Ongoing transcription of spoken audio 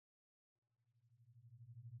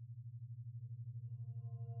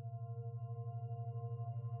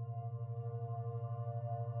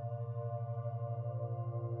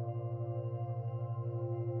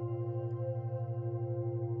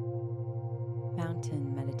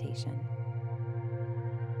mountain meditation.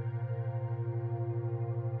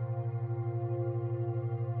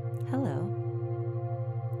 Hello.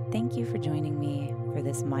 Thank you for joining me for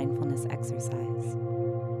this mindfulness exercise.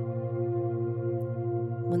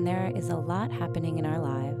 When there is a lot happening in our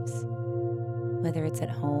lives, whether it's at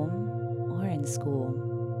home or in school,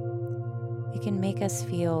 it can make us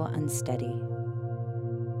feel unsteady.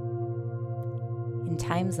 In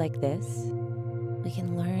times like this, we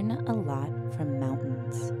can learn a lot from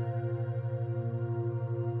mountains.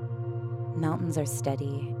 Mountains are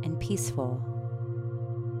steady and peaceful,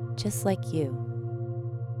 just like you.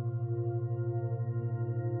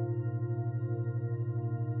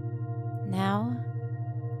 Now,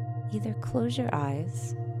 either close your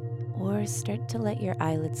eyes or start to let your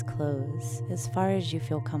eyelids close as far as you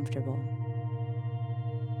feel comfortable.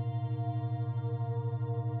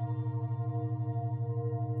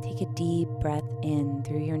 Take a deep breath in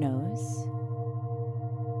through your nose,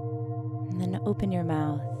 and then open your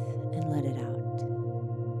mouth and let it out.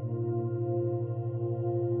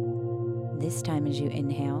 This time as you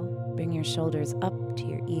inhale, bring your shoulders up to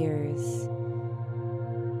your ears,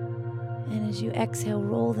 and as you exhale,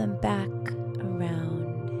 roll them back, around,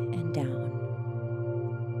 and down.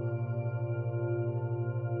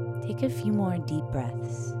 Take a few more deep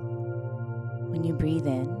breaths. When you breathe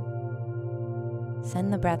in,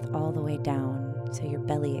 send the breath all the way down so your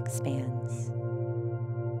belly expands.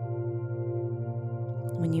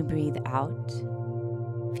 When you breathe out,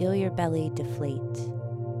 feel your belly deflate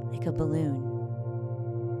like a balloon.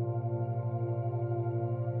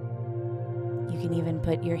 You can even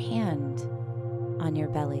put your hand on your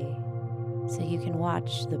belly so you can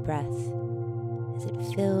watch the breath as it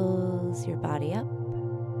fills your body up,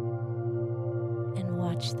 and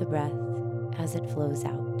watch the breath as it flows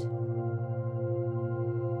out.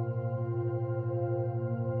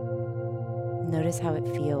 Notice how it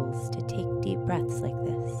feels to take deep breaths like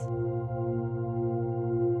this.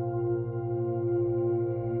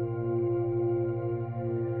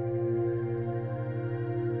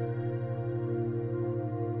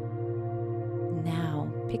 Now,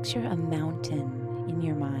 picture a mountain in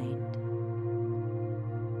your mind.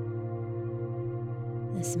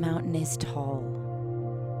 This mountain is tall,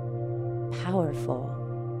 powerful,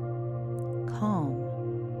 calm,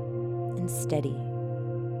 and steady.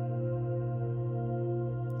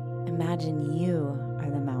 Imagine you are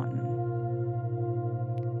the mountain.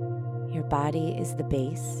 Your body is the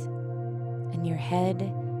base, and your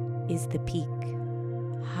head is the peak,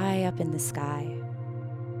 high up in the sky.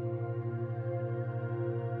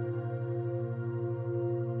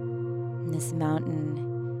 And this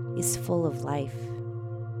mountain is full of life.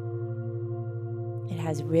 It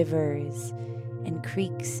has rivers and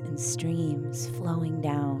creeks and streams flowing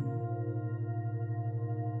down.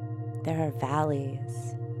 There are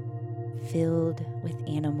valleys filled with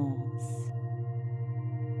animals.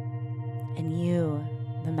 And you,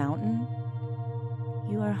 the mountain,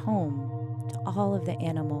 you are home to all of the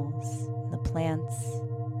animals, the plants,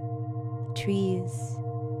 the trees,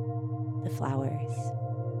 the flowers.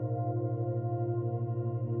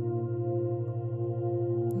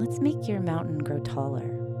 Let's make your mountain grow taller.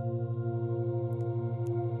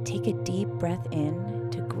 Take a deep breath in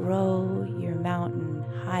to grow your mountain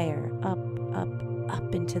higher, up, up,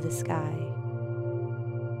 up into the sky.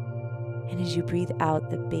 And as you breathe out,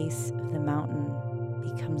 the base of the mountain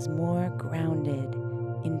becomes more grounded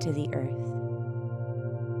into the earth.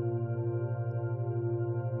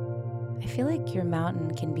 I feel like your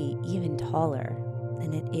mountain can be even taller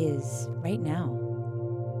than it is right now.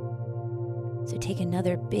 So take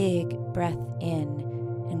another big breath in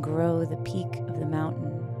and grow the peak of the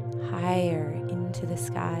mountain higher into the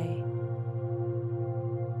sky.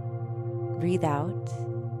 Breathe out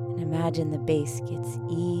and imagine the base gets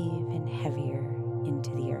even heavier into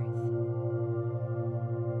the earth.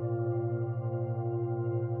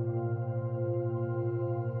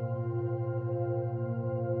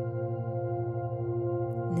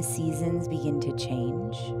 And the seasons begin to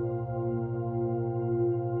change.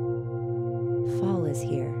 Fall is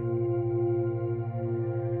here.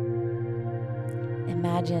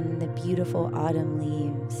 Imagine the beautiful autumn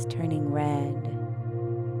leaves turning red,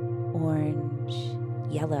 orange,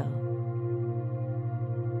 yellow.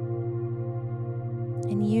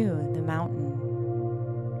 And you, the mountain,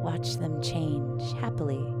 watch them change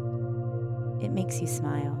happily. It makes you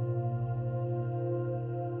smile.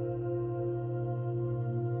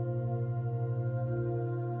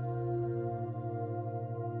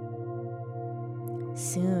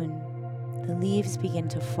 Soon, the leaves begin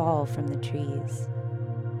to fall from the trees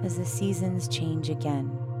as the seasons change again.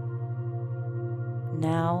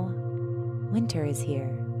 Now, Winter is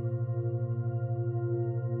here.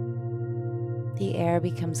 The air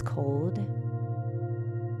becomes cold.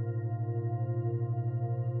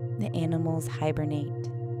 The animals hibernate.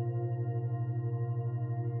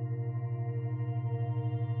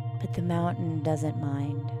 But the mountain doesn't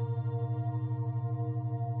mind.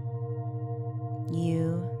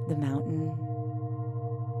 You, the mountain,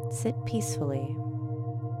 sit peacefully,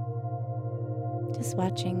 just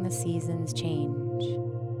watching the seasons change.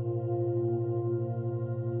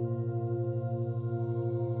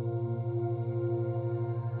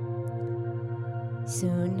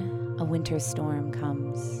 Soon, a winter storm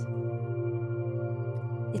comes.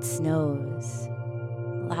 It snows.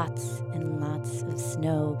 Lots and lots of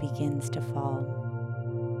snow begins to fall.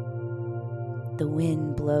 The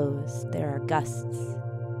wind blows. There are gusts.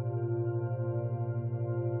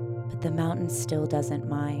 But the mountain still doesn't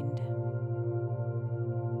mind.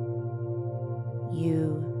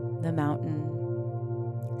 You, the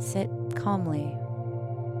mountain, sit calmly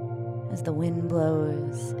as the wind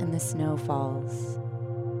blows and the snow falls.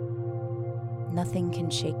 Nothing can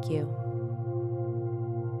shake you.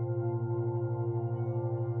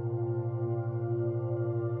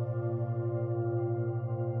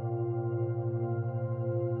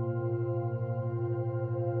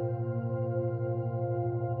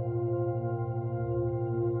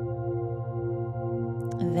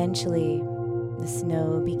 Eventually, the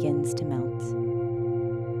snow begins to melt.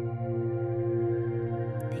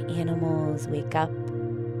 The animals wake up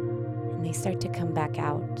and they start to come back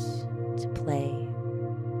out to play.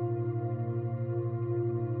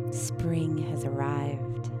 Spring has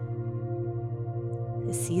arrived.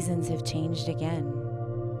 The seasons have changed again.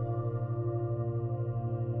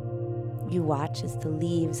 You watch as the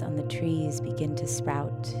leaves on the trees begin to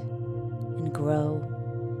sprout and grow.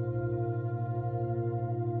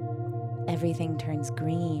 Everything turns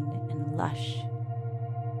green and lush,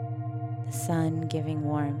 the sun giving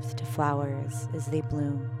warmth to flowers as they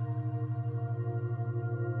bloom.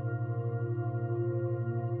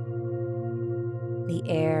 The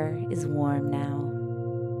air is warm now,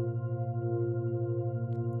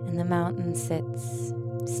 and the mountain sits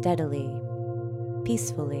steadily,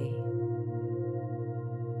 peacefully.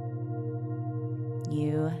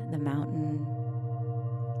 You, the mountain,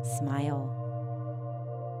 smile,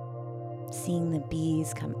 seeing the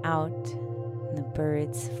bees come out and the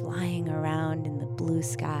birds flying around in the blue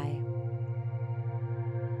sky.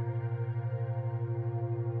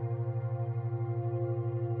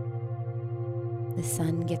 The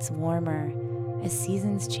sun gets warmer as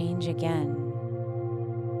seasons change again.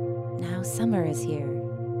 Now summer is here.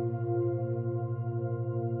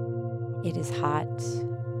 It is hot.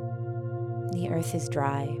 The earth is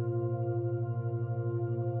dry.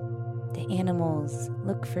 The animals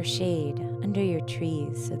look for shade under your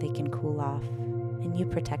trees so they can cool off, and you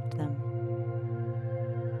protect them.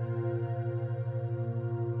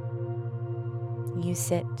 You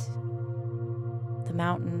sit, the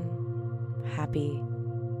mountain, happy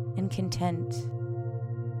and content,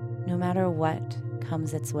 no matter what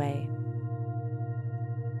comes its way.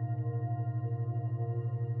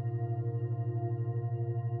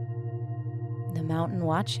 The mountain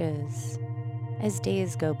watches as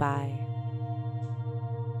days go by,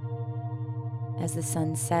 as the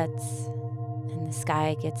sun sets and the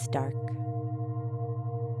sky gets dark.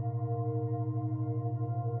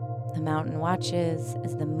 The mountain watches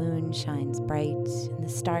as the moon shines bright and the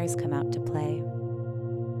stars come out to play,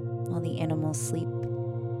 while the animals sleep.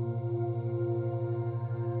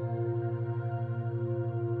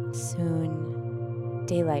 Soon,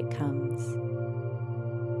 daylight comes,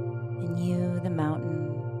 and you, the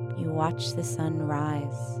mountain, you watch the sun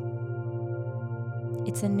rise.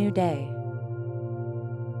 It's a new day.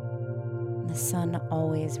 The sun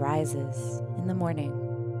always rises in the morning.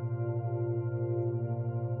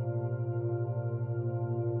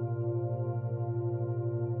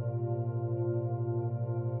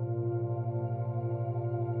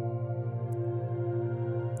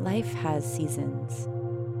 Life has seasons.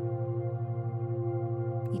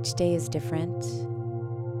 Each day is different,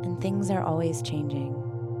 and things are always changing.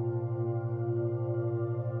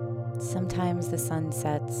 Sometimes the sun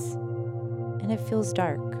sets, and it feels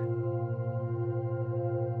dark.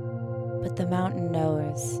 But the mountain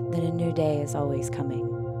knows that a new day is always coming.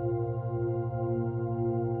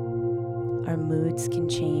 Our moods can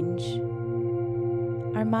change.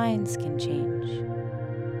 Our minds can change.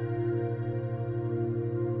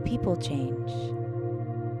 People change.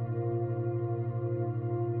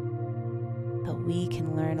 But we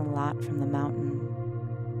can learn a lot from the mountain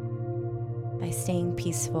by staying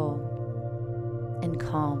peaceful and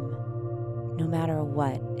calm no matter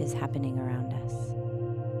what is happening around us.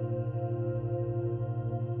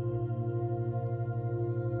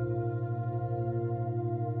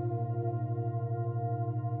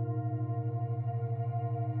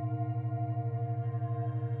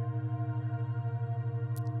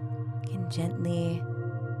 You can gently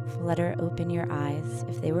flutter open your eyes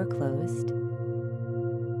if they were closed.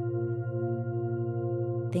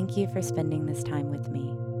 Thank you for spending this time with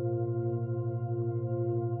me.